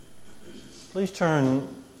Please turn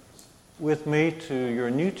with me to your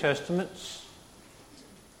New Testaments,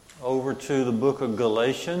 over to the book of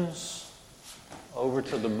Galatians,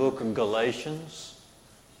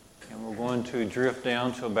 and we're going to drift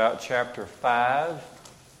down to about chapter 5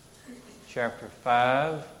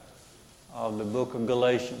 of the book of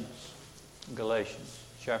Galatians,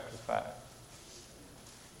 chapter 5.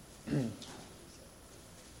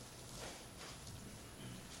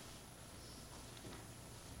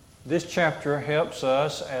 This chapter helps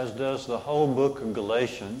us, as does the whole book of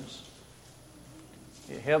Galatians.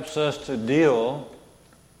 It helps us to deal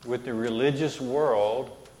with the religious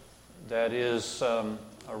world that is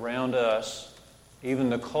around us,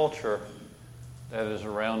 even the culture that is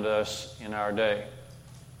around us in our day.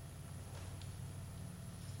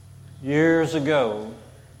 Years ago,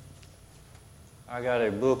 I got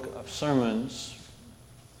a book of sermons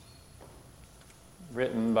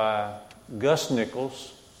written by Gus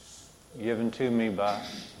Nichols, given to me by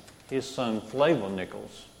his son Flavel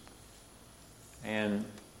Nichols. And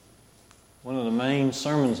one of the main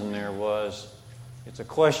sermons in there was, it's a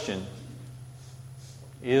question: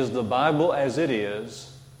 is the Bible as it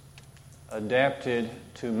is adapted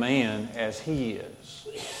to man as he is?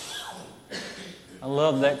 I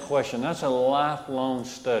love that question. That's a lifelong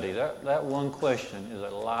study. That one question is a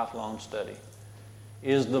lifelong study.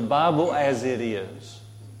 Is the Bible as it is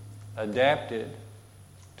adapted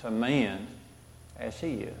to man as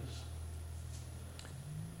he is?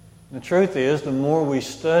 The truth is, the more we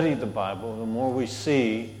study the Bible, the more we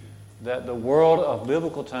see that the world of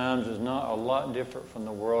biblical times is not a lot different from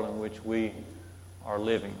the world in which we are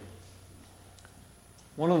living.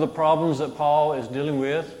 One of the problems that Paul is dealing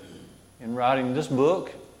with in writing this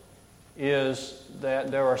book is that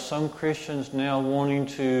there are some Christians now wanting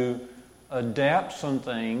to adapt some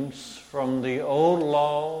things from the old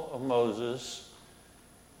law of Moses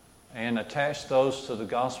and attach those to the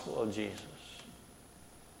gospel of Jesus.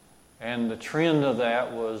 And the trend of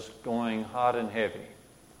that was going hot and heavy.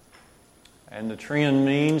 And the trend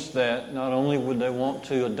means that not only would they want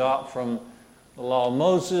to adopt from the law of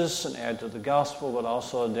Moses and add to the gospel, but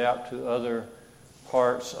also adapt to other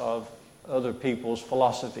parts of other people's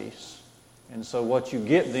philosophies. And so what you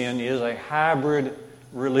get then is a hybrid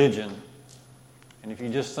religion. And if you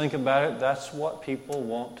just think about it, that's what people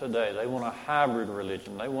want today. They want a hybrid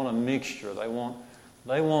religion. They want a mixture. They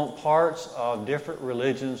want parts of different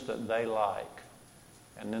religions that they like.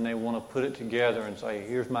 And then they want to put it together and say,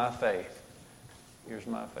 here's my faith. Here's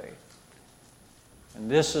my faith.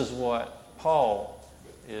 And this is what Paul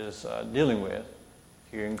is dealing with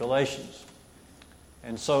here in Galatians.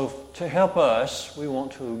 And so to help us, we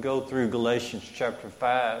want to go through Galatians chapter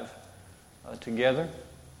 5 together.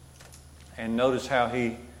 And notice how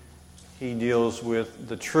he deals with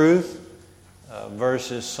the truth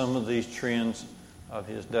versus some of these trends of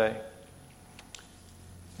his day.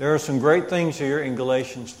 There are some great things here in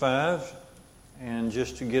Galatians 5. And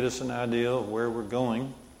just to get us an idea of where we're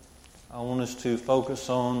going, I want us to focus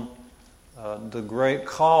on the great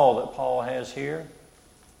call that Paul has here.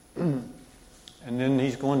 And then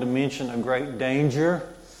he's going to mention a great danger.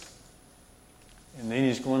 And then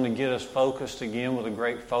he's going to get us focused again with a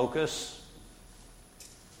great focus.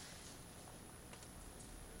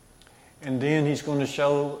 And then he's going to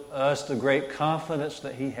show us the great confidence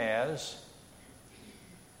that he has.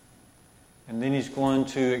 And then he's going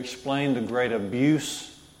to explain the great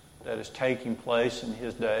abuse that is taking place in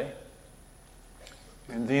his day.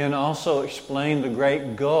 And then also explain the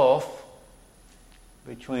great gulf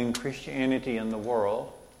between Christianity and the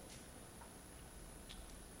world.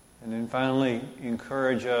 And then finally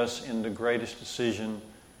encourage us in the greatest decision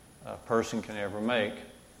a person can ever make.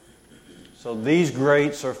 So these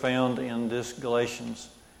greats are found in this Galatians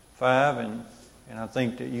 5, and I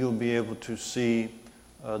think that you'll be able to see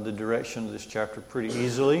the direction of this chapter pretty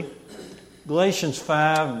easily. Galatians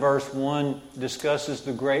 5 verse 1 discusses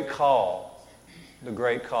the great call. The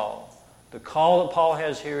great call. The call that Paul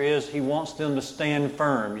has here is he wants them to stand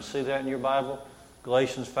firm. You see that in your Bible?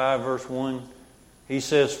 Galatians 5 verse 1. He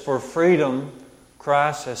says, "For freedom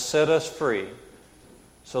Christ has set us free.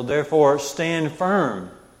 So therefore stand firm.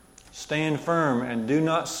 Stand firm and do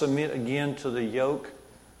not submit again to the yoke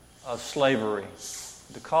of slavery."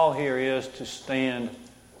 The call here is to stand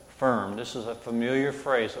firm. This is a familiar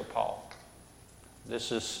phrase of Paul.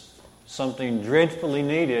 This is something dreadfully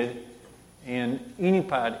needed in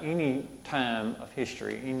any time of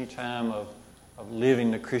history, any time of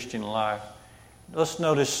living the Christian life. Let's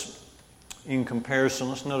notice in comparison,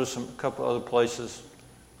 let's notice a couple other places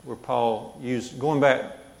where Paul used, going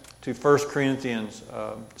back to 1 Corinthians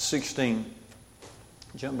 16.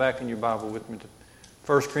 Jump back in your Bible with me to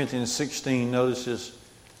 1 Corinthians 16, notice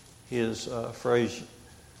his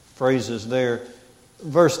phrases there.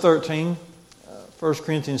 Verse 13, 1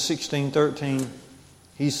 Corinthians 16:13,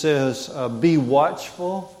 he says, be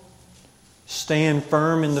watchful, stand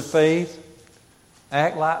firm in the faith,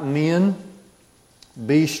 act like men,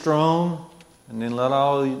 be strong, and then let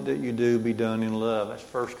all that you do be done in love. That's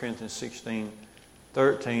 1 Corinthians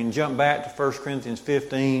 16:13. Jump back to 1 Corinthians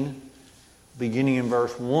 15, beginning in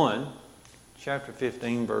verse 1. Chapter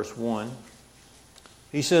 15, verse 1.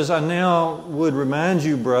 He says, I now would remind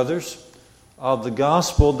you, brothers, of the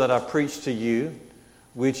gospel that I preached to you,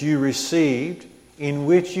 which you received, in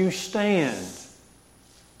which you stand,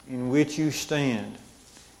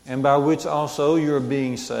 and by which also you are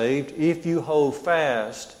being saved, if you hold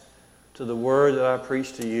fast to the word that I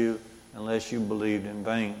preached to you, unless you believed in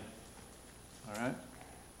vain. All right?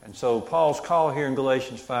 And so Paul's call here in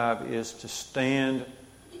Galatians 5 is to stand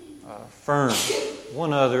firm.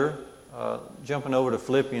 One other, jumping over to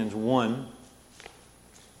Philippians 1,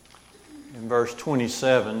 in verse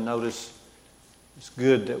 27, notice it's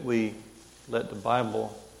good that we let the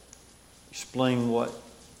Bible explain what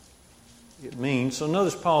it means. So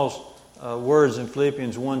notice Paul's words in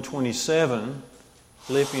Philippians 1:27.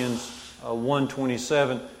 Philippians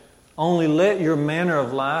 1:27. Only let your manner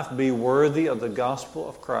of life be worthy of the gospel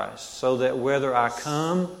of Christ, so that whether I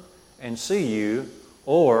come and see you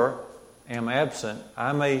or am absent,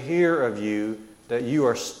 I may hear of you that you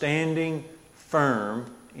are standing firm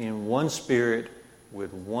in one spirit,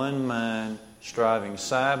 with one mind, striving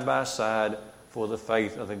side by side for the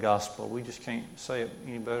faith of the gospel. We just can't say it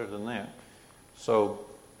any better than that. So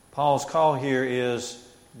Paul's call here is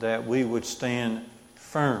that we would stand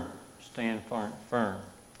firm. Stand firm.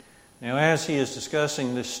 Now, as he is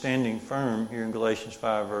discussing this standing firm here in Galatians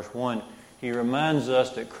 5, verse 1, he reminds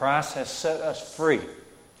us that Christ has set us free.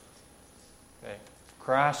 Okay.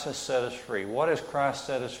 Christ has set us free. What has Christ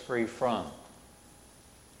set us free from?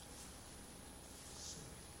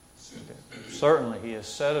 Okay. Certainly, he has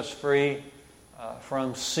set us free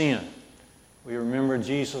from sin. We remember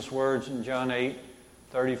Jesus' words in John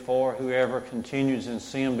 8:34, whoever continues in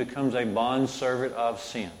sin becomes a bondservant of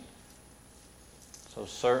sin. So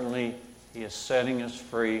certainly he is setting us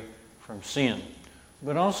free from sin.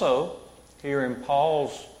 But also, here in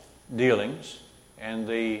Paul's dealings and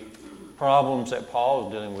the problems that Paul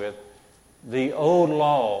is dealing with, the old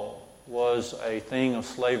law was a thing of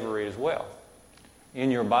slavery as well. In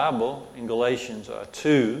your Bible, in Galatians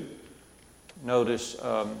 2, notice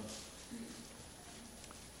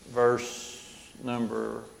verse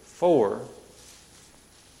number 4.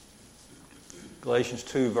 Galatians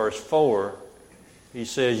 2, verse 4. He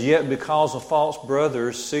says, yet because of false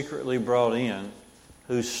brothers secretly brought in,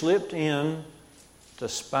 who slipped in to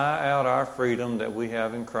spy out our freedom that we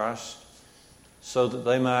have in Christ, so that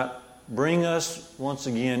they might bring us once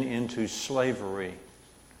again into slavery.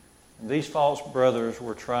 These false brothers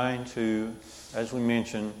were trying to, as we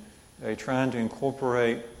mentioned, they're trying to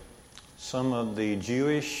incorporate some of the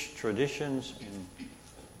Jewish traditions and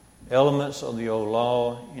elements of the old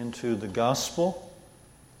law into the gospel.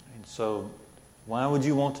 And so, why would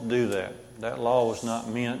you want to do that? That law was not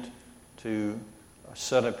meant to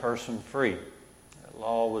set a person free. That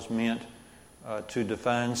law was meant to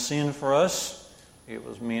define sin for us. It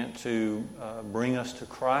was meant to bring us to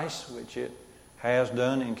Christ, which it has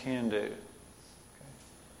done and can do. Okay.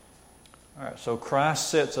 All right, so Christ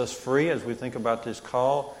sets us free as we think about this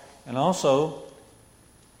call. And also,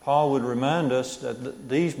 Paul would remind us that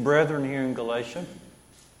these brethren here in Galatia,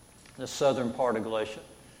 the southern part of Galatia,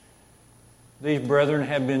 these brethren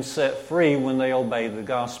have been set free when they obey the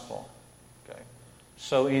gospel. Okay.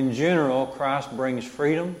 So in general, Christ brings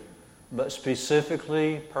freedom, but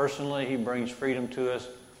specifically, personally, he brings freedom to us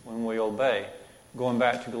when we obey. Going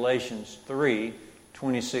back to Galatians 3,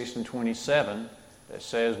 26 and 27, that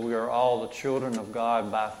says we are all the children of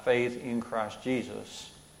God by faith in Christ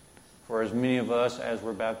Jesus. For as many of us as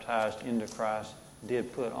were baptized into Christ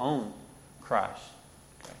did put on Christ.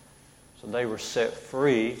 Okay. So they were set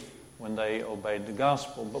free when they obeyed the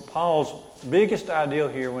gospel. But Paul's biggest ideal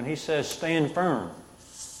here when he says stand firm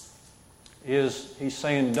is he's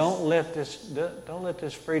saying don't let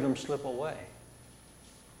this freedom slip away.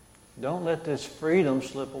 Don't let this freedom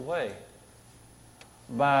slip away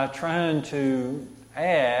by trying to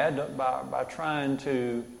add, by trying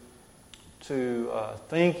to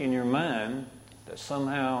think in your mind that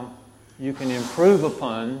somehow you can improve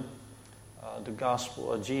upon the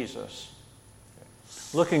gospel of Jesus.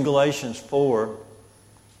 Look in Galatians 4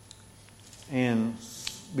 and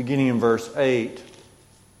beginning in verse 8.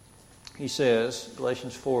 He says,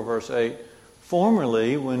 Galatians 4 verse 8,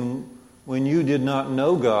 formerly when when you did not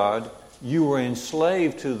know God, you were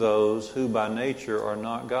enslaved to those who by nature are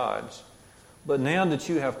not God's. But now that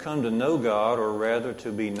you have come to know God, or rather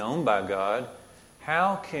to be known by God,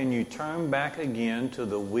 how can you turn back again to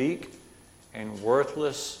the weak and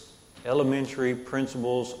worthless elementary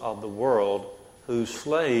principles of the world, whose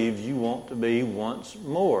slaves you want to be once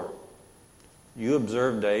more? You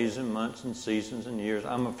observe days and months and seasons and years.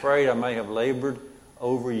 I'm afraid I may have labored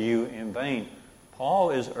over you in vain.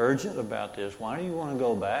 Paul is urgent about this. Why do you want to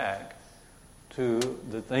go back to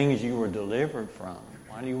the things you were delivered from?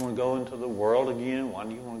 Why do you want to go into the world again? Why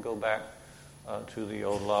do you want to go back to the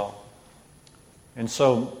old law? And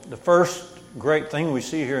so the first great thing we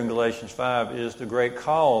see here in Galatians 5 is the great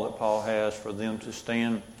call that Paul has for them to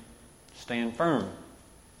stand firm.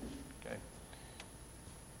 Okay.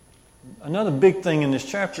 Another big thing in this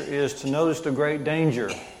chapter is to notice the great danger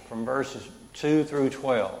from verses 2 through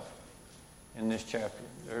 12 in this chapter.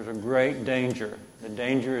 There's a great danger. The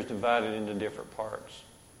danger is divided into different parts.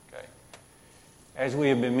 Okay. As we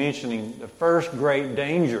have been mentioning, the first great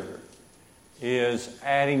danger is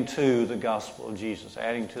adding to the gospel of Jesus,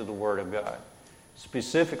 adding to the Word of God.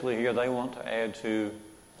 Specifically here, they want to add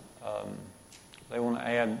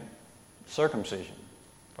circumcision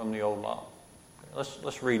from the old law. Okay,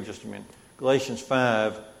 let's read just a minute. Galatians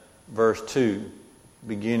 5, verse 2,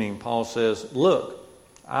 beginning, Paul says, "Look,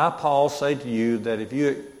 I, Paul, say to you that if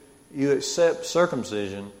you accept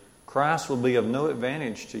circumcision, Christ will be of no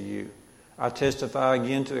advantage to you. I testify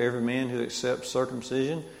again to every man who accepts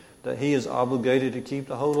circumcision that he is obligated to keep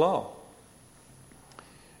the whole law.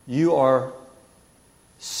 You are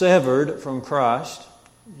severed from Christ,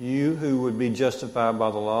 you who would be justified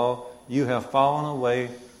by the law. You have fallen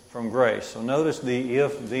away from grace." So notice the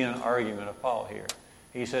if-then argument of Paul here.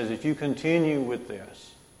 He says, if you continue with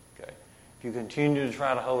this, okay, if you continue to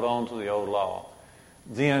try to hold on to the old law,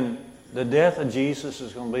 then the death of Jesus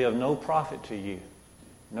is going to be of no profit to you,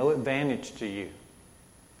 no advantage to you.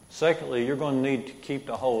 Secondly, you're going to need to keep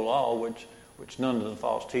the whole law, which none of the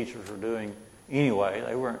false teachers were doing anyway.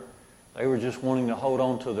 They were just wanting to hold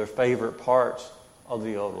on to their favorite parts of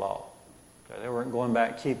the old law. Okay? They weren't going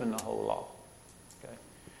back keeping the whole law. Okay?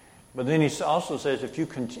 But then he also says if you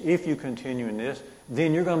continue in this,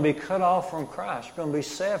 then you're going to be cut off from Christ. You're going to be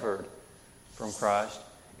severed from Christ,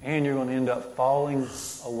 and you're going to end up falling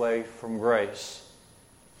away from grace.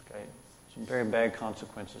 Okay? Some very bad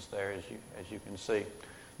consequences there, as you can see.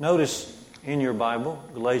 Notice in your Bible,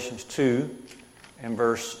 Galatians 2 and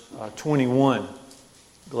verse 21.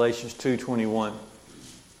 Galatians 2:21.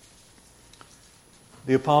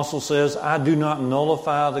 The apostle says, "I do not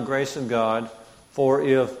nullify the grace of God, for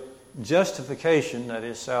if justification," that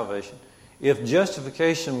is salvation, "if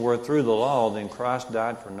justification were through the law, then Christ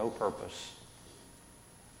died for no purpose."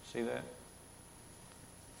 See that?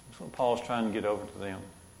 That's what Paul's trying to get over to them.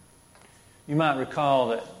 You might recall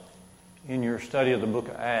that in your study of the book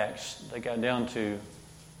of Acts, they got down to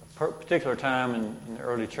a particular time in the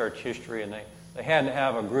early church history, and they had to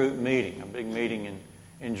have a group meeting, a big meeting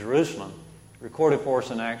in Jerusalem, recorded for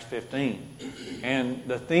us in Acts 15. And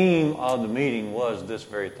the theme of the meeting was this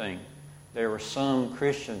very thing. There were some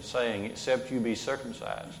Christians saying, except you be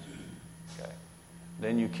circumcised, okay,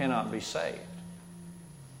 then you cannot be saved.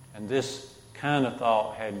 And this kind of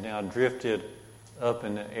thought had now drifted up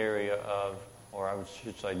in the area of, or I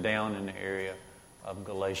should say down in the area of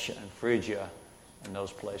Galatia and Phrygia and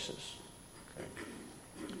those places. Okay.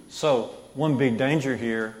 So one big danger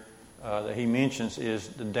here that he mentions is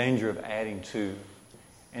the danger of adding to.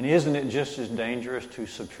 And isn't it just as dangerous to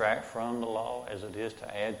subtract from the law as it is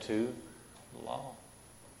to add to the law?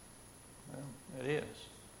 Well, it is.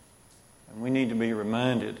 And we need to be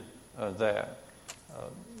reminded of that.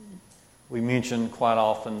 We mention quite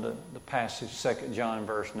often the passage, 2 John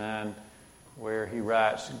verse 9, where he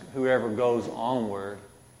writes, "Whoever goes onward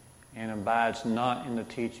and abides not in the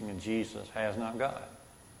teaching of Jesus has not God.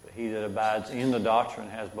 But he that abides in the doctrine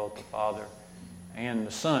has both the Father and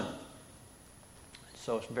the Son."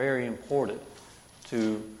 So it's very important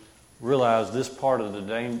to realize this part of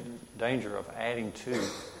the danger of adding to,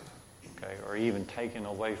 okay, or even taking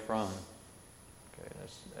away from. Okay,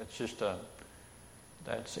 that's just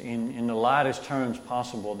that's in the lightest terms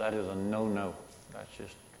possible. That is a no-no. That's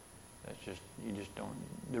just you just don't.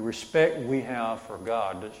 The respect we have for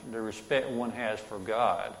God, the respect one has for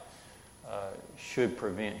God, should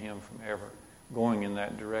prevent him from ever going in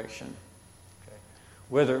that direction. Okay?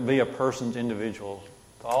 Whether it be a person's individual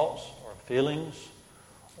thoughts or feelings,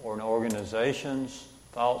 or an organization's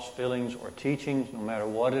thoughts, feelings, or teachings, no matter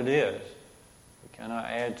what it is, we cannot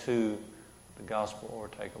add to the gospel or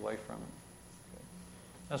take away from it.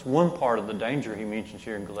 Okay? That's one part of the danger he mentions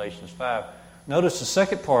here in Galatians 5. Notice the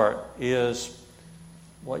second part is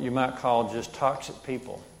what you might call just toxic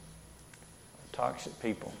people. Toxic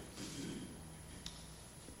people.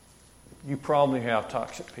 You probably have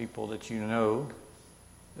toxic people that you know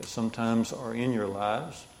that sometimes are in your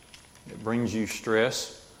lives. It brings you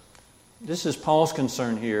stress. This is Paul's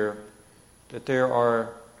concern here, that there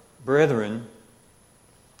are brethren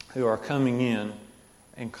who are coming in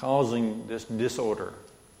and causing this disorder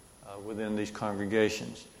within these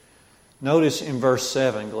congregations. Notice in verse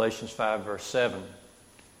 7, Galatians 5, verse 7,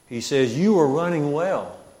 he says, you are running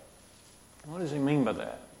well. What does he mean by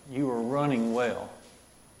that? You are running well.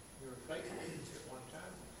 You were faithful at one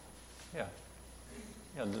time.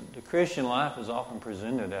 Yeah, the Christian life is often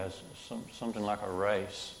presented as something like a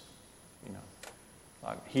race. You know,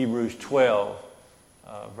 like Hebrews 12,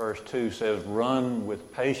 verse 2 says, run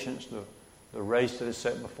with patience the race that is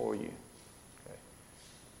set before you. Okay.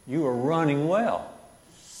 You are running well.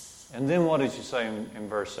 And then what does he say in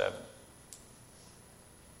verse 7?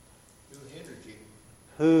 Who hindered you?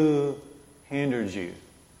 Who hindered you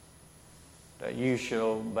that you should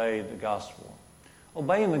obey the gospel?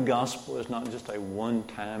 Obeying the gospel is not just a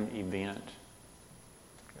one-time event.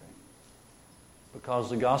 Okay. Because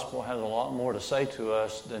the gospel has a lot more to say to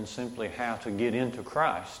us than simply how to get into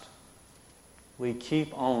Christ. We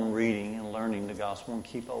keep on reading and learning the gospel and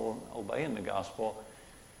keep on obeying the gospel.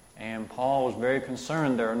 And Paul was very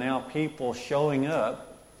concerned there are now people showing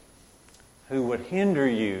up who would hinder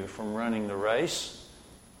you from running the race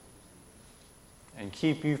and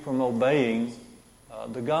keep you from obeying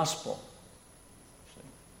the gospel.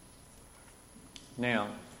 Now,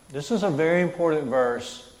 this is a very important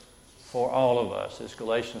verse for all of us. It's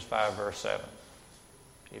Galatians 5, verse 7.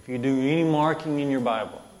 If you do any marking in your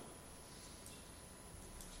Bible,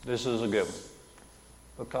 this is a good one.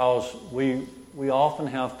 Because we often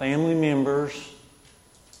have family members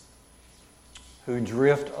who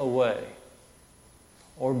drift away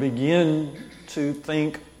or begin to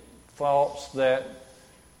think thoughts that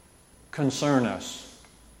concern us.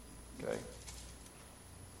 Okay.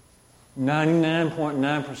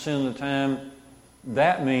 99.9% of the time,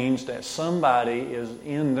 that means that somebody is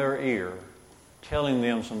in their ear telling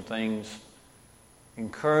them some things,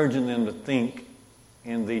 encouraging them to think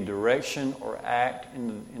in the direction or act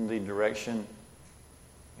in the direction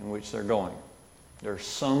in which they're going. There's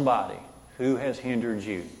somebody who has hindered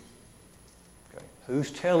you. Okay. Who's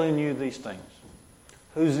telling you these things?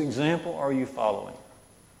 Whose example are you following?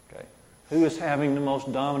 Okay. Who is having the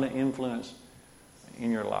most dominant influence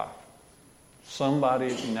in your life? Somebody,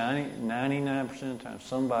 99% of the time,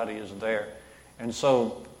 somebody is there. And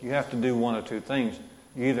so you have to do one of two things.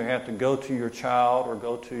 You either have to go to your child or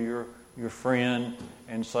go to your friend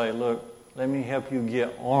and say, look, let me help you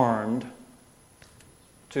get armed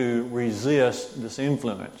to resist this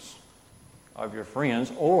influence of your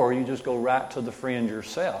friends. Or you just go right to the friend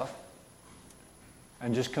yourself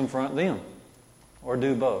and just confront them. Or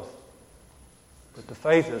do both. But the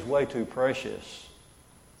faith is way too precious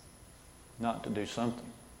not to do something.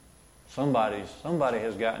 Somebody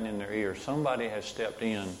has gotten in their ear. Somebody has stepped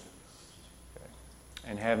in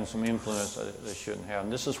and having some influence that they shouldn't have.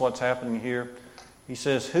 And this is what's happening here. He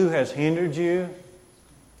says, who has hindered you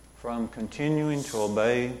from continuing to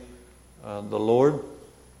obey the Lord?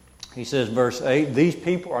 He says, verse 8, these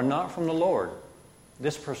people are not from the Lord.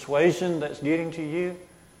 This persuasion that's getting to you,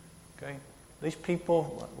 okay, these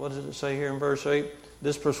people, what does it say here in verse 8?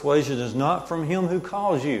 This persuasion is not from him who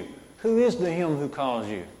calls you. Who is the him who calls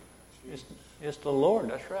you? It's the Lord,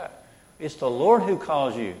 that's right. It's the Lord who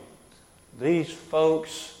calls you. These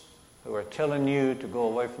folks who are telling you to go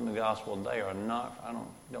away from the gospel, they are not,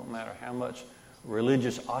 don't matter how much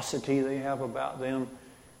religiosity they have about them,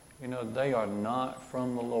 they are not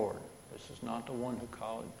from the Lord. This is not the one who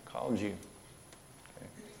called you. Okay.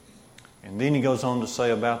 And then he goes on to say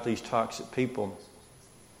about these toxic people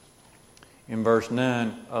in verse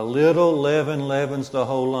 9, a little leaven leavens the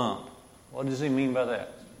whole lump. What does he mean by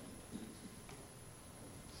that?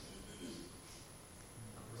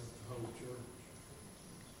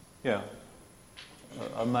 Yeah.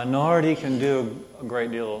 A minority can do a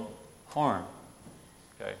great deal of harm.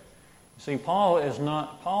 Okay. See, Paul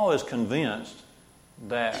is convinced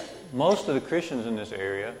that most of the Christians in this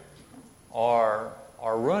area are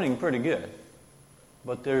running pretty good.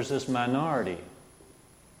 But there's this minority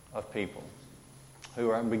of people who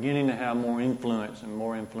are beginning to have more influence and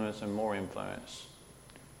more influence and more influence.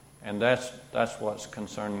 And that's what's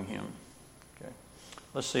concerning him. Okay.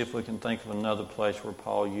 Let's see if we can think of another place where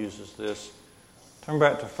Paul uses this. Turn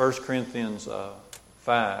back to 1 Corinthians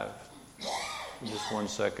 5. Just one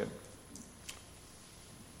second.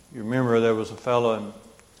 You remember there was a fellow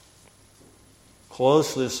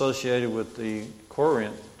closely associated with the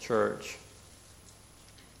Corinth church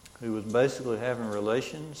who was basically having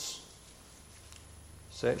relations,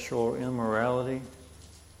 sexual immorality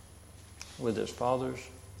with his father's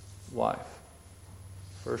wife.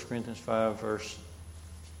 1 Corinthians 5, verse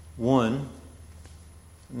 1.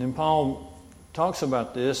 And then Paul talks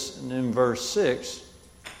about this, and in verse 6,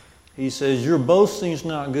 he says, your boasting is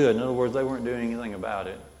not good. In other words, they weren't doing anything about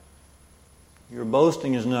it. Your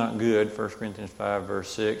boasting is not good, 1 Corinthians 5, verse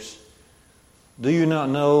 6. Do you not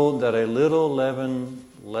know that a little leaven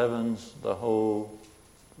leavens the whole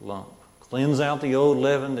lump? Cleanse out the old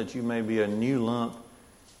leaven that you may be a new lump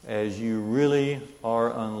as you really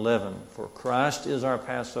are unleavened. For Christ is our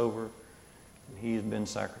Passover, and He has been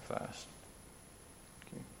sacrificed.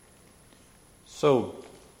 Okay. So,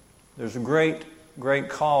 there's a great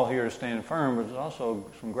call here to stand firm, but there's also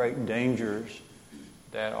some great dangers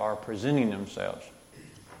that are presenting themselves.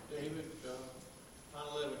 David,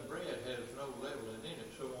 unleavened bread has no leaven in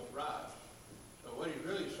it, so it won't rise. So what he's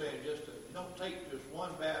really saying is just don't take just one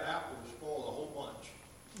bad apple to spoil the whole bunch.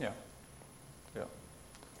 Yeah.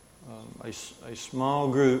 A small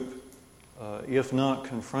group, if not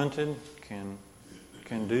confronted,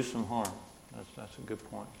 can do some harm. That's a good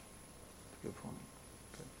point. Good point.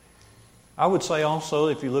 Okay. I would say also,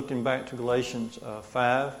 if you're looking back to Galatians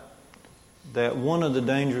 5, that one of the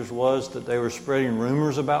dangers was that they were spreading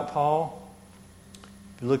rumors about Paul.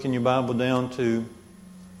 If you look in your Bible down to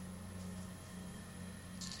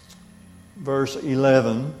verse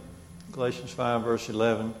 11, Galatians 5, verse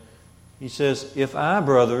 11, he says, if I,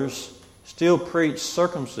 brothers, still preach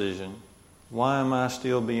circumcision, why am I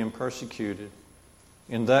still being persecuted?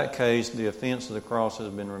 In that case, the offense of the cross has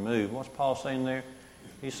been removed. What's Paul saying there?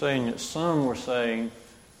 He's saying that some were saying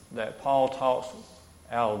that Paul talks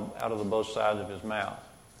out of the both sides of his mouth.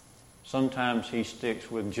 Sometimes he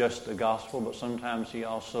sticks with just the gospel, but sometimes he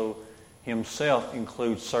also himself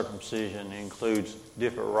includes circumcision, includes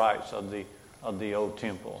different rites of the old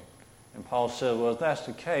temple. And Paul says, well, if that's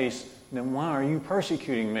the case, then why are you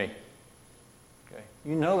persecuting me? Okay.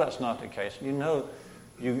 You know that's not the case. You know,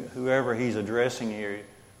 whoever he's addressing here,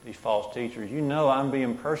 these false teachers, you know I'm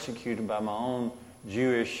being persecuted by my own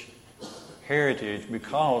Jewish heritage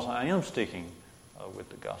because I am sticking with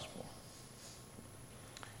the gospel.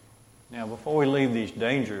 Now, before we leave these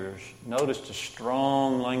dangers, notice the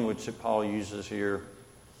strong language that Paul uses here.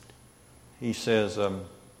 He says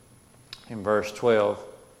in verse 12,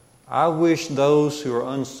 I wish those who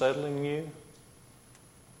are unsettling you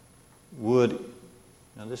would,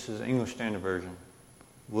 now this is English Standard Version,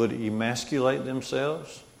 would emasculate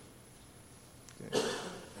themselves. Okay.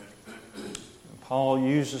 Paul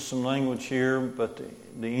uses some language here, but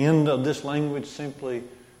the end of this language simply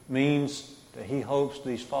means that he hopes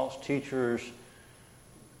these false teachers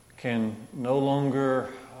can no longer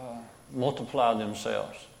multiply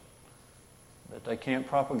themselves, that they can't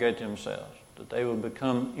propagate themselves, that they will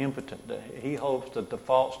become impotent. That he hopes that the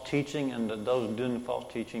false teaching and that those doing the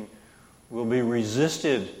false teaching will be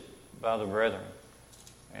resisted by the brethren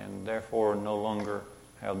and therefore no longer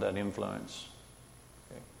have that influence.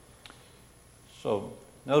 So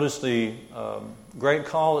notice the great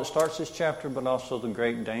call that starts this chapter, but also the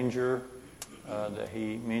great danger that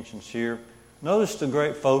he mentions here. Notice the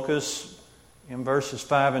great focus in verses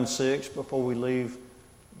 5 and 6 before we leave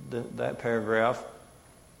that paragraph.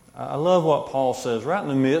 I love what Paul says right in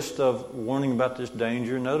the midst of warning about this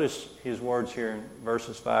danger. Notice his words here in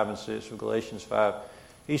verses 5 and 6 of Galatians 5.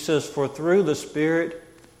 He says, for through the Spirit,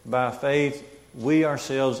 by faith, we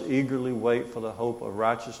ourselves eagerly wait for the hope of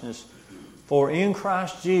righteousness. For in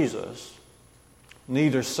Christ Jesus,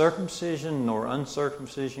 neither circumcision nor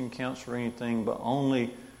uncircumcision counts for anything, but only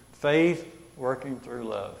faith working through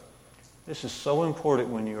love. This is so important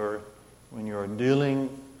when you're dealing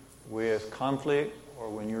with conflict or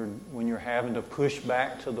when you're having to push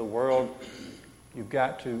back to the world. You've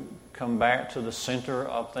got to come back to the center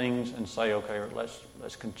of things and say, okay,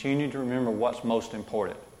 let's continue to remember what's most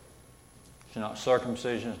important. It's not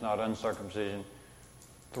circumcision, it's not uncircumcision.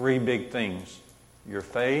 Three big things: your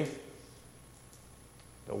faith,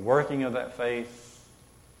 the working of that faith,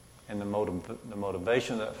 and the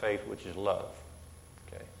motivation of that faith, which is love.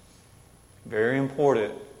 Okay, very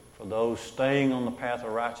important for those staying on the path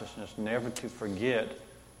of righteousness never to forget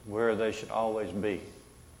where they should always be.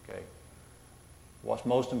 Okay, what's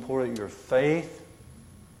most important? Your faith,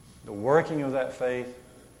 the working of that faith,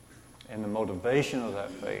 and the motivation of that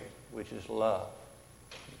faith, which is love.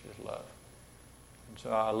 Which is love. So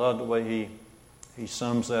I love the way he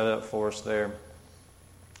sums that up for us there.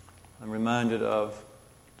 I'm reminded of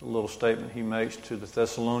Just a little statement he makes to the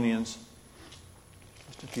Thessalonians,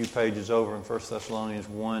 just a few pages over in 1 Thessalonians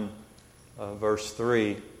 1, verse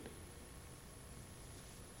 3.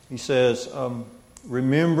 He says,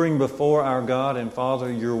 remembering before our God and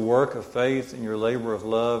Father your work of faith and your labor of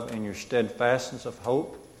love and your steadfastness of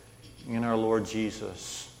hope in our Lord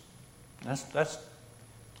Jesus. That's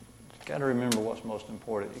you've got to remember what's most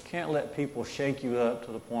important. You can't let people shake you up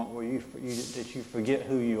to the point where that you forget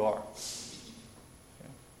who you are.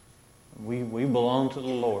 Okay? We belong to the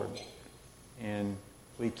Lord, and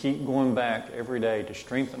we keep going back every day to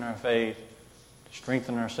strengthen our faith, to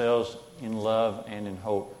strengthen ourselves in love and in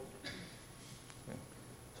hope. Okay?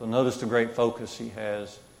 So notice the great focus he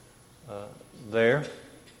has there.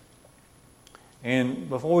 And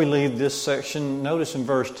before we leave this section, notice in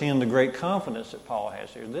verse 10 the great confidence that Paul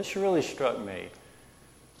has here. This really struck me.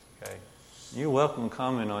 Okay, you're welcome to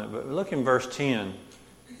comment on it, but look in verse 10.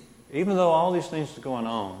 Even though all these things are going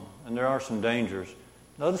on, and there are some dangers,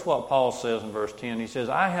 notice what Paul says in verse 10. He says,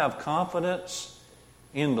 I have confidence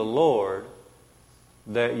in the Lord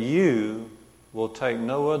that you will take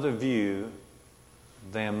no other view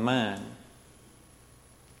than mine,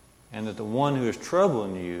 and that the one who is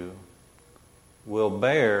troubling you will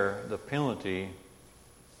bear the penalty,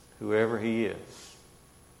 whoever he is.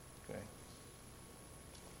 Okay.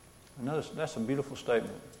 Notice that's a beautiful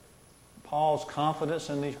statement. Paul's confidence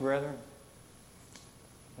in these brethren,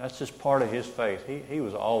 that's just part of his faith. He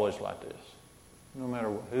was always like this. No matter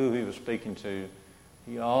who he was speaking to,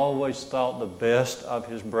 he always thought the best of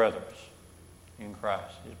his brothers in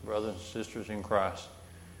Christ, his brothers and sisters in Christ.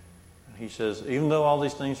 And he says, even though all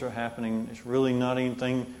these things are happening, it's really not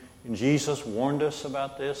anything. And Jesus warned us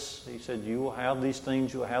about this. He said, you will have these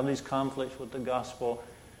things, you will have these conflicts with the gospel.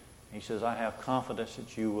 He says, I have confidence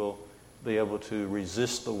that you will be able to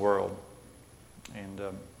resist the world.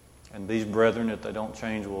 And these brethren, if they don't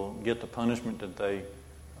change, will get the punishment that they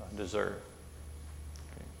deserve.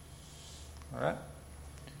 Okay. All right.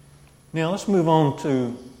 Now let's move on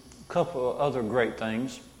to a couple of other great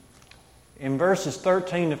things. In verses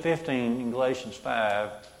 13 to 15 in Galatians 5,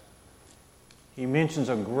 he mentions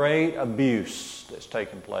a great abuse that's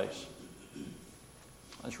taken place.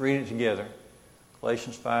 Let's read it together.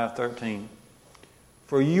 Galatians 5:13.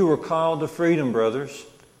 For you were called to freedom, brothers.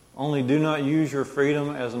 Only do not use your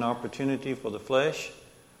freedom as an opportunity for the flesh,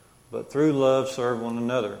 but through love serve one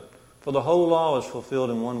another. For the whole law is fulfilled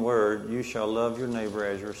in one word, you shall love your neighbor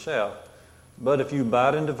as yourself. But if you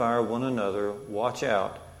bite and devour one another, watch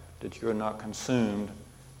out that you are not consumed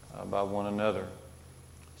by one another.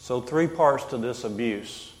 So 3 parts to this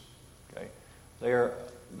abuse. Okay,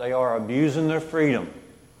 they are abusing their freedom.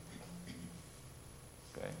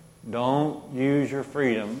 Okay, don't use your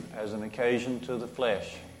freedom as an occasion to the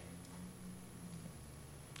flesh.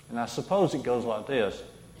 And I suppose it goes like this.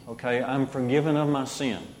 Okay, I'm forgiven of my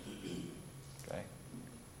sin. Okay,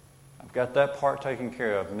 I've got that part taken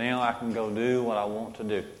care of. Now I can go do what I want to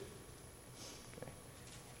do. Okay.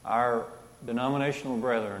 Our denominational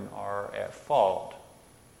brethren are at fault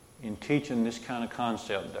in teaching this kind of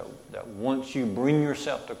concept that once you bring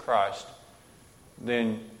yourself to Christ,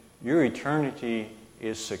 then your eternity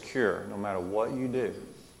is secure no matter what you do.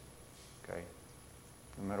 Okay?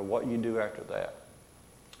 No matter what you do after that.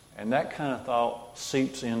 And that kind of thought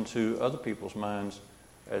seeps into other people's minds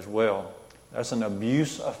as well. That's an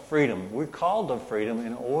abuse of freedom. We're called to freedom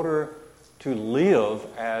in order to live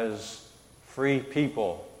as free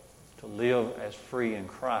people, to live as free in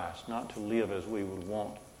Christ, not to live as we would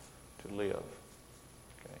want to live.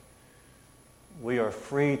 Okay. We are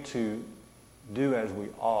free to do as we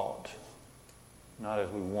ought, not as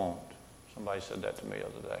we want. Somebody said that to me the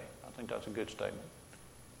other day. I think that's a good statement.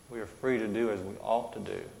 We are free to do as we ought to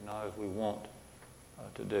do, not as we want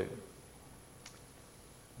to do.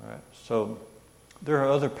 All right. So there are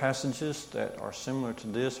other passages that are similar to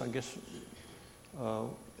this. I guess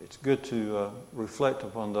it's good to reflect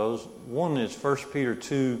upon those. One is 1 Peter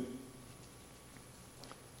 2,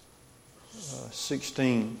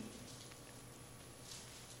 16.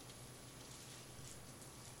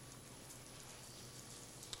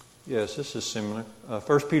 Yes, this is similar.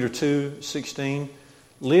 1 Peter 2, 16.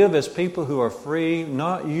 Live as people who are free,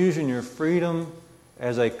 not using your freedom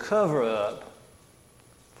as a cover-up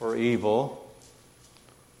for evil,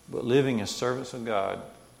 but living as servants of God.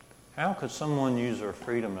 How could someone use their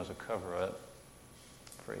freedom as a cover-up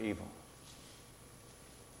for evil?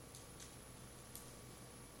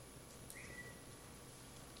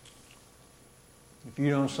 If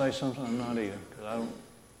you don't say something, I'm not either, because I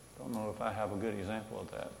don't know if I have a good example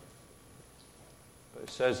of that. But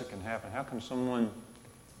it says it can happen. How can someone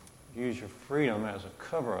use your freedom as a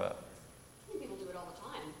cover-up? People do it all the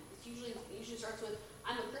time. starts with,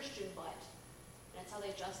 I'm a Christian, but. And that's how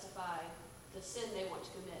they justify the sin they want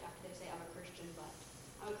to commit after they say, I'm a Christian, but.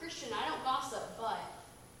 I'm a Christian, I don't gossip, but.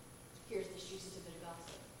 Here's this juicy tidbit of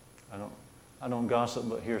gossip. I don't gossip,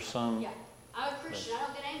 but here's some. Yeah. I'm a Christian, I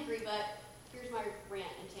don't get angry, but here's my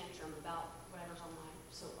rant and tantrum about whatever's on my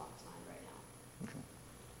soapbox mind right now. Okay.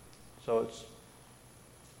 So it's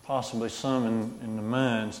possibly some in the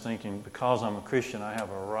minds thinking, because I'm a Christian, I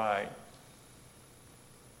have a right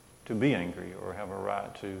to be angry or have a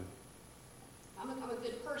right to... I'm a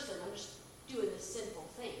good person, I'm just doing this sinful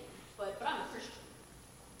thing, but I'm a Christian.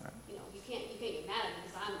 Right. You know, you can't get mad at me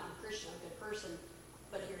because I'm a Christian, I'm a good person,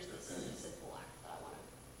 but here's this sinful act that I want to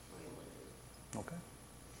be able to do. Okay.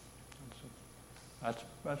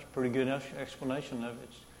 That's a pretty good explanation of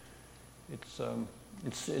it.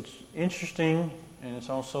 It's interesting, and it's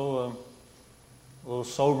also a little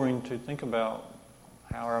sobering to think about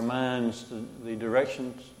how our minds, the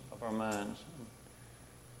directions of our minds,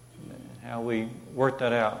 and how we work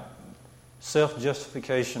that out.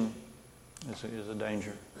 Self-justification is a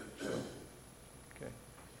danger. So, okay.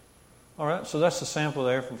 All right, so that's the sample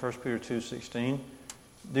there from 1 Peter 2:16.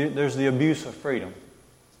 There's the abuse of freedom.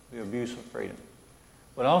 The abuse of freedom.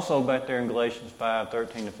 But also back there in Galatians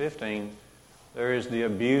 5:13-15, there is the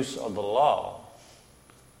abuse of the law.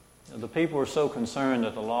 The people were so concerned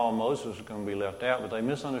that the law of Moses was going to be left out, but they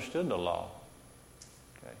misunderstood the law.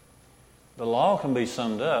 Okay. The law can be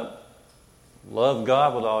summed up: love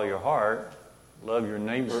God with all your heart, love your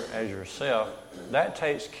neighbor as yourself. That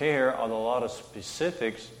takes care of a lot of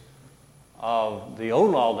specifics of the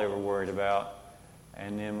old law they were worried about.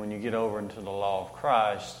 And then when you get over into the law of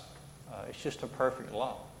Christ, it's just a perfect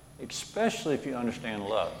law, especially if you understand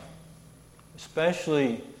love.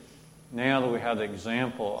 Especially now that we have the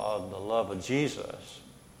example of the love of Jesus,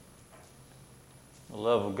 the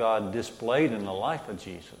love of God displayed in the life of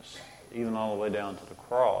Jesus, even all the way down to the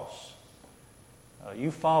cross.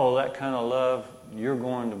 You follow that kind of love, you're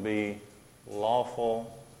going to be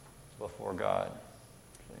lawful before God.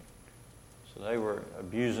 See? So they were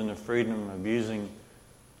abusing the freedom, abusing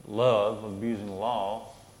love, abusing law,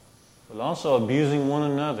 but also abusing one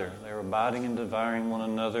another. They were biting and devouring one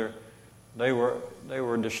another. They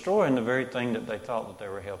were destroying the very thing that they thought that they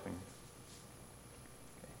were helping.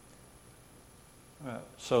 Okay. All right.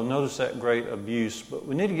 So notice that great abuse. But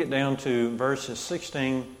we need to get down to verses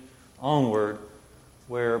 16 onward,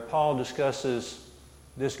 where Paul discusses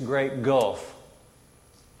this great gulf.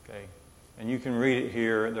 Okay. And you can read it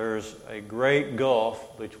here. There's a great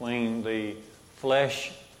gulf between the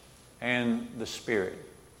flesh and the spirit.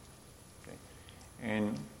 Okay.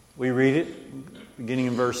 And we read it beginning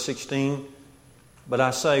in verse 16. But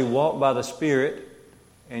I say, walk by the Spirit,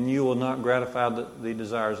 and you will not gratify the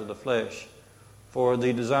desires of the flesh. For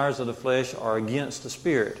the desires of the flesh are against the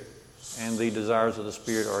Spirit, and the desires of the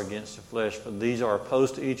Spirit are against the flesh. For these are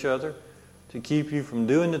opposed to each other, to keep you from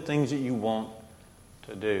doing the things that you want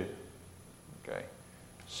to do. Okay.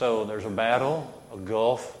 So there's a battle, a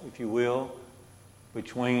gulf, if you will,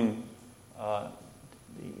 between the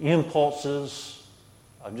impulses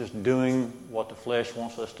of just doing what the flesh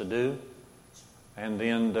wants us to do, and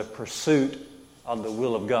then the pursuit of the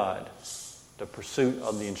will of God, the pursuit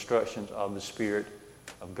of the instructions of the Spirit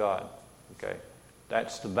of God. Okay,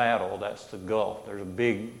 that's the battle, that's the gulf. There's a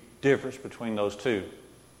big difference between those two.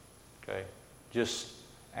 Okay, just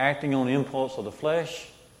acting on the impulse of the flesh,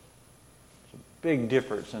 there's a big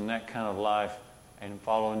difference in that kind of life and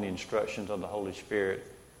following the instructions of the Holy Spirit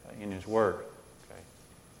in His Word. Okay,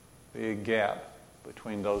 big gap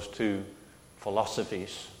between those two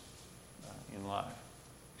philosophies in life.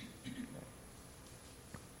 Okay.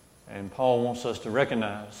 And Paul wants us to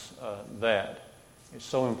recognize that. It's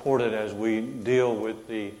so important as we deal with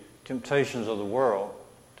the temptations of the world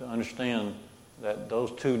to understand that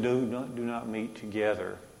those two do not meet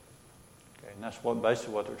together. Okay. And that's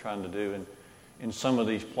basically what they're trying to do. And in some of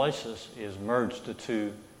these places is merge the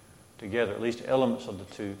two together, at least elements of the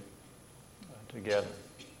two together.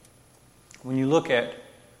 When you look at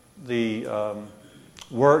the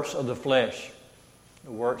works of the flesh,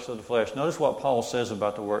 notice what Paul says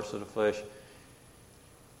about the works of the flesh.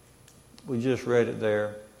 We just read it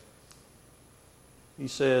there. He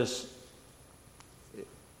says,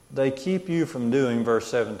 they keep you from doing, verse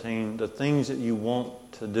 17, the things that you want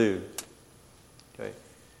to do. Okay.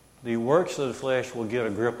 The works of the flesh will get a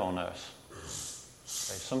grip on us. Okay.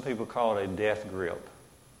 Some people call it a death grip,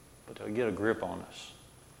 but they'll get a grip on us.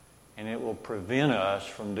 And it will prevent us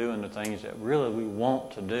from doing the things that really we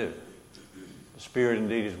want to do. The spirit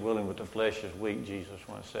indeed is willing, but the flesh is weak, Jesus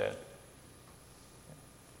once said.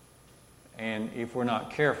 And if we're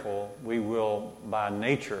not careful, we will by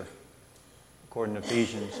nature according to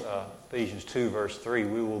Ephesians 2, verse 3,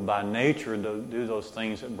 we will by nature do those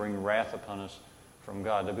things that bring wrath upon us from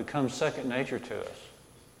God. They become second nature to us.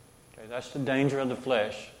 Okay, that's the danger of the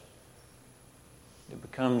flesh. It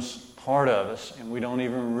becomes part of us, and we don't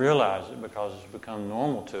even realize it because it's become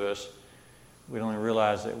normal to us. We don't even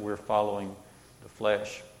realize that we're following the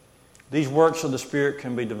flesh. These works of the Spirit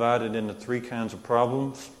can be divided into three kinds of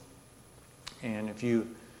problems. And if you've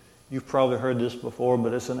probably heard this before,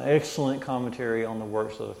 but it's an excellent commentary on the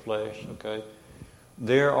works of the flesh, okay?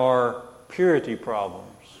 There are purity problems.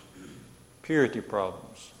 Purity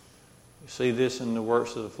problems. You see this in the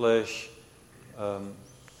works of the flesh. The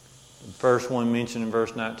first one mentioned in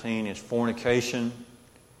verse 19 is fornication,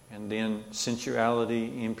 and then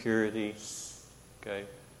sensuality, impurity, okay?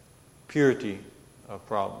 Purity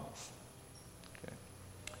problems. Okay.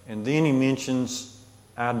 And then he mentions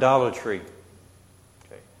idolatry.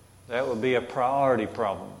 Okay. That would be a priority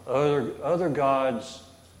problem. Other gods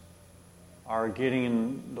are getting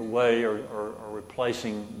in the way or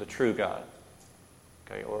replacing the true God.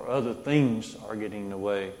 Okay. Or other things are getting in the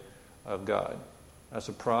way of God. That's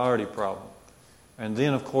a priority problem. And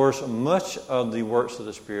then, of course, much of the works of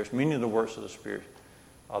the Spirit, many of the works of the Spirit,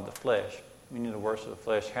 of the flesh, many of the works of the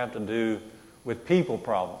flesh have to do with people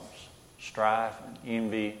problems, strife and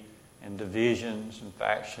envy and divisions and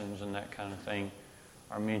factions and that kind of thing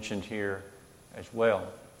are mentioned here as well.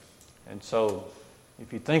 And so,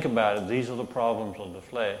 if you think about it, these are the problems of the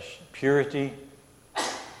flesh: purity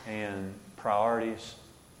and priorities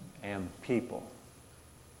and people.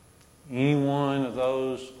 Any one of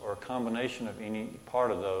those or a combination of any part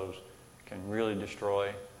of those can really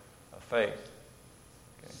destroy a faith.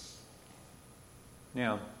 Okay.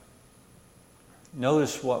 Now,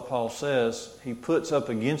 notice what Paul says. He puts up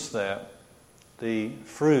against that the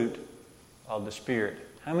fruit of the Spirit.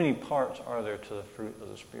 How many parts are there to the fruit of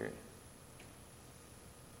the Spirit?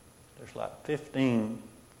 There's like 15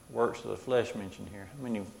 works of the flesh mentioned here. How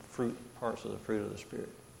many parts of the fruit of the Spirit?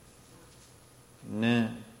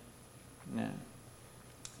 None. None.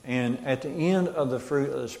 And at the end of the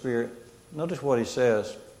fruit of the Spirit, notice what he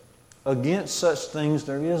says. Against such things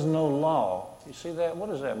there is no law. You see that? What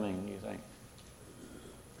does that mean, do you think?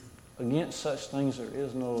 Against such things there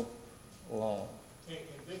is no law. Can't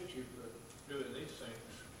convict you for doing these things.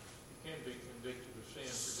 You can be convicted of sin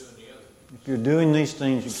for doing the other. If you're doing these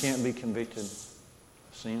things, you can't be convicted of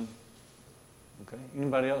sin. Okay?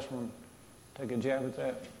 Anybody else want to take a jab at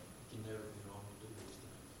that? You never be wrong to do these things.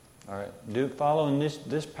 All right. Following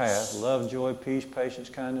this path, love, joy, peace, patience,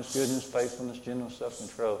 kindness, goodness, faithfulness, gentleness,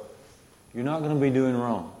 self-control, you're not going to be doing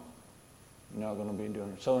wrong. You're not going to be doing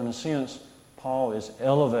it. So in a sense, Paul is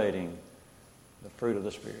elevating the fruit of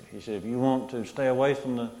the Spirit. He said, if you want to stay away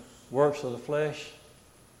from the works of the flesh,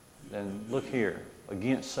 then look here.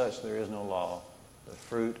 Against such there is no law. The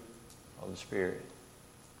fruit of the Spirit.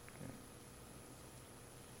 Okay.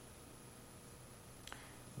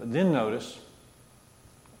 But then notice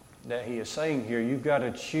that he is saying here, you've got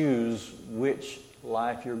to choose which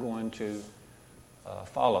life you're going to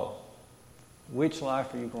follow. Which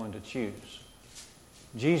life are you going to choose?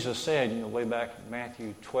 Jesus said, way back in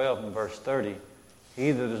Matthew 12 and verse 30,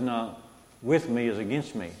 he that is not with me is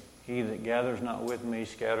against me. He that gathers not with me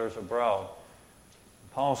scatters abroad.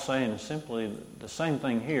 Paul's saying simply the same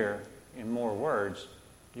thing here in more words.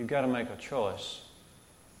 You've got to make a choice.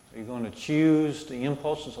 Are you going to choose the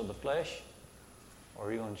impulses of the flesh, or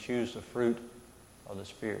are you going to choose the fruit of the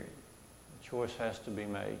Spirit? The choice has to be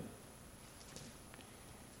made.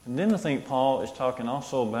 And then I think Paul is talking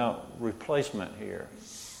also about replacement here.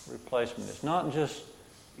 Replacement. It's not just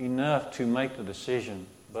enough to make the decision,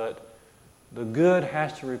 but the good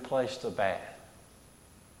has to replace the bad.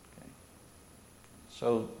 Okay.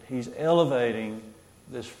 So he's elevating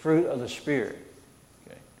this fruit of the Spirit.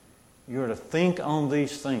 Okay. You are to think on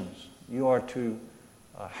these things. You are to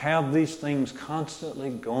have these things constantly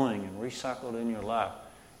going and recycled in your life.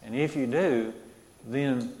 And if you do,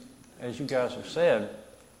 then, as you guys have said,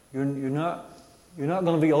 you're not going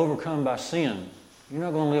to be overcome by sin. You're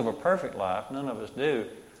not going to live a perfect life. None of us do.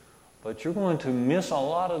 But you're going to miss a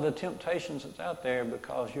lot of the temptations that's out there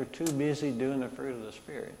because you're too busy doing the fruit of the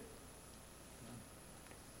Spirit.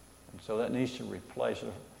 And so that needs to replace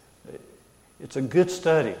it. It's a good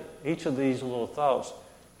study. Each of these little thoughts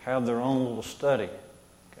have their own little study.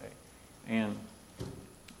 Okay? And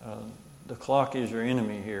the clock is your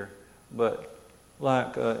enemy here. But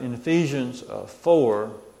like in Ephesians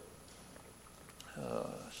 4,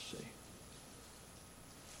 let's see.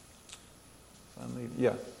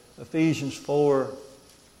 Ephesians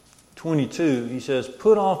 4:22, he says,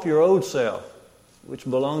 put off your old self, which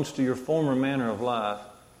belongs to your former manner of life,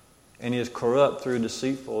 and is corrupt through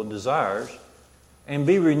deceitful desires, and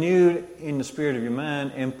be renewed in the spirit of your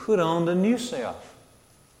mind, and put on the new self.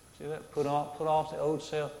 See that? Put off the old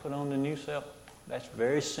self, put on the new self. That's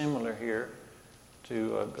very similar here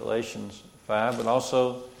to Galatians 5, but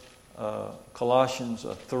also Colossians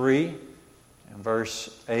 3 and verse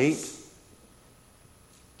 8.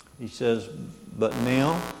 He says, But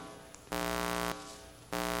now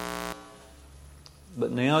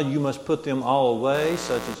you must put them all away,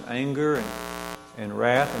 such as anger and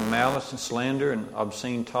wrath and malice and slander and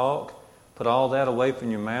obscene talk. Put all that away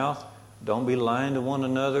from your mouth. Don't be lying to one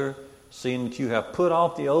another, seeing that you have put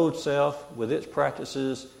off the old self with its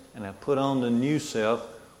practices and have put on the new self,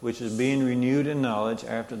 which is being renewed in knowledge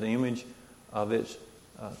after the image of its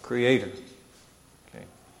Creator. Okay.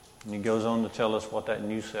 And he goes on to tell us what that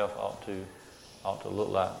new self ought to look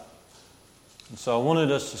like. And so I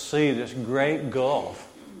wanted us to see this great gulf.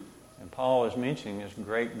 And Paul is mentioning this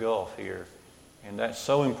great gulf here. And that's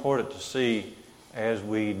so important to see as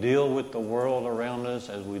we deal with the world around us,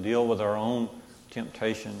 as we deal with our own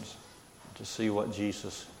temptations, to see what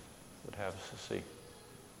Jesus would have us to see.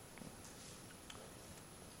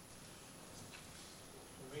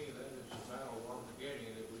 To me, that is the battle of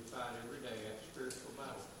Armageddon that we fight every day, that spiritual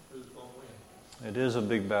battle. Who's going to win? It is a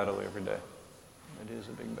big battle every day. It is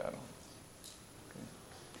a big battle. Okay.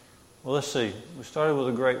 Well, let's see. We started with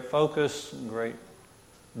a great focus, great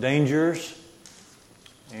dangers,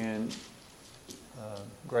 and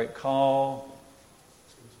great call.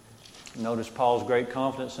 Notice Paul's great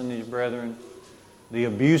confidence in these brethren, the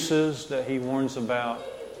abuses that he warns about,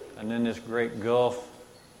 and then this great gulf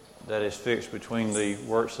that is fixed between the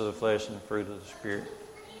works of the flesh and the fruit of the Spirit.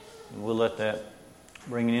 And we'll let that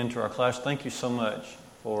bring it into our class. Thank you so much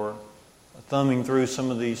for thumbing through some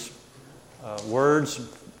of these words,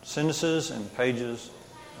 sentences, and pages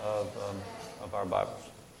of our Bibles.